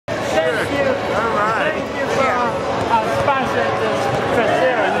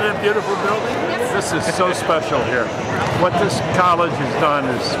beautiful building? This is so special here. What this college has done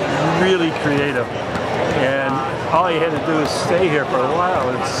is really creative. And all you had to do is stay here for a while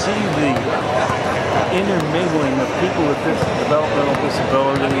and see the intermingling of people with developmental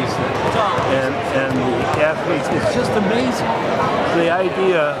disabilities and the athletes. It's just amazing. The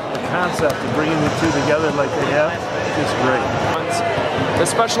idea, the concept of bringing the two together like they have is great. The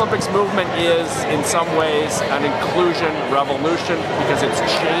Special Olympics movement is, in some ways, an inclusion revolution because it's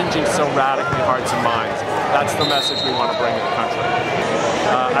changing so radically hearts and minds. That's the message we want to bring to the country.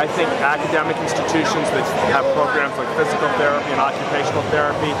 I think academic institutions that have programs like physical therapy and occupational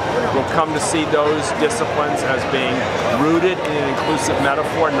therapy will come to see those disciplines as being rooted in an inclusive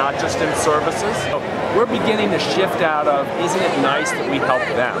metaphor, not just in services. We're beginning to shift out of, isn't it nice that we help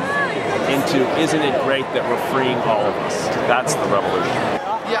them, into, isn't it great that we're freeing all of us? That's the revolution.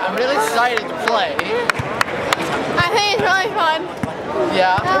 Yeah, I'm really excited to play. I think it's really fun.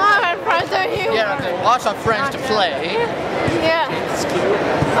 Yeah. A lot of friends, don't you? Yeah, lots of friends to play. Yeah.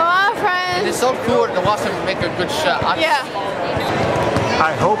 A lot of friends. It's so cool to watch them make a good shot. Yeah.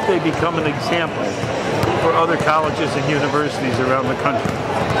 I hope they become an example for other colleges and universities around the country.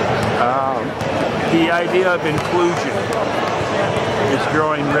 The idea of inclusion is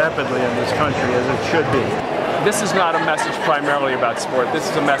growing rapidly in this country, as it should be. This is not a message primarily about sport. This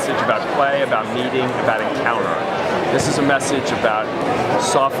is a message about play, about meeting, about encounter. This is a message about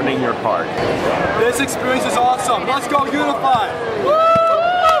softening your heart. This experience is awesome. Let's go Unified!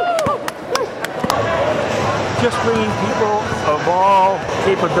 Just bringing people of all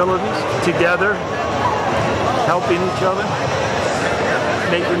capabilities together, helping each other,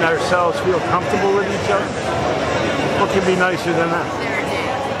 making ourselves feel comfortable with each other. What could be nicer than that?